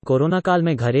Corona काल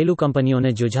में घरेलू कंपनियों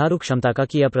ने जुझारू क्षमता का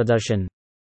किया प्रदर्शन।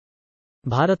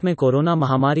 भारत में कोरोना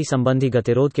महामारी संबंधी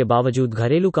गतिरोध के बावजूद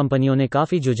घरेलू कंपनियों ने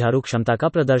काफी जुझारू क्षमता का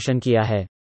प्रदर्शन किया है।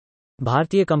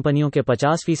 भारतीय कंपनियों के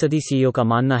 50% सीईओ का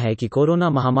मानना है कि कोरोना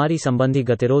महामारी संबंधी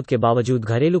गतिरोध के बावजूद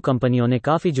घरेलू कंपनियों ने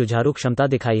काफी जुझारू क्षमता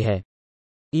दिखाई है।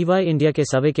 ईवाई इंडिया के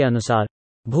सर्वे के अनुसार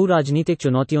भू राजनीतिक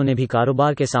चुनौतियों ने भी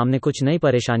कारोबार के सामने कुछ नई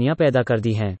परेशानियां पैदा कर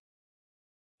दी हैं।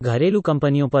 घरेलू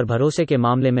कंपनियों पर भरोसे के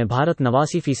मामले में भारत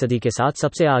 89% के साथ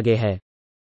सबसे आगे है।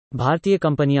 भारतीय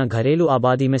कंपनियां घरेलू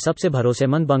आबादी में सबसे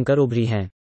भरोसेमंद बनकर उभरी हैं।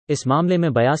 इस मामले में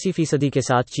 82% के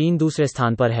साथ चीन दूसरे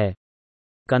स्थान पर है,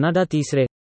 कनाडा तीसरे,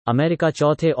 अमेरिका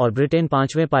चौथे और ब्रिटेन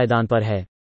 5वें पायदान पर है।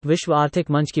 विश्व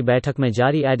आर्थिक मंच की बैठक में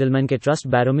जारी एडलमैन के ट्रस्ट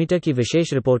बैरोमीटर की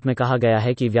विशेष रिपोर्ट में कहा गया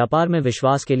है कि व्यापार में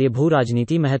विश्वास के लिए भू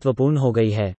राजनीति महत्वपूर्ण हो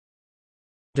गई है।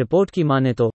 रिपोर्ट की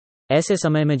माने तो ऐसे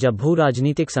समय में जब भू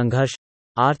राजनीतिक संघर्ष,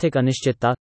 आर्थिक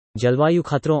अनिश्चितता, जलवायु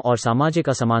खतरों और सामाजिक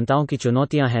असमानताओं की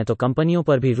चुनौतियां हैं तो कंपनियों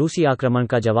पर भी रूसी आक्रमण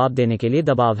का जवाब देने के लिए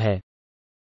दबाव है।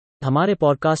 हमारे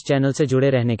पॉडकास्ट चैनल से जुड़े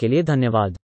रहने के लिए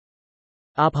धन्यवाद।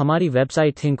 आप हमारी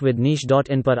वेबसाइट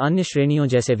thinkwithniche.in पर अन्य श्रेणियों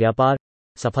जैसे व्यापार,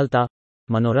 सफलता,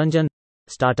 मनोरंजन,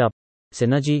 स्टार्टअप,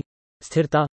 सिनर्जी,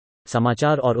 स्थिरता,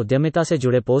 समाचार और उद्यमिता से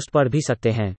जुड़े पोस्ट पढ़ भी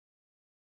सकते हैं।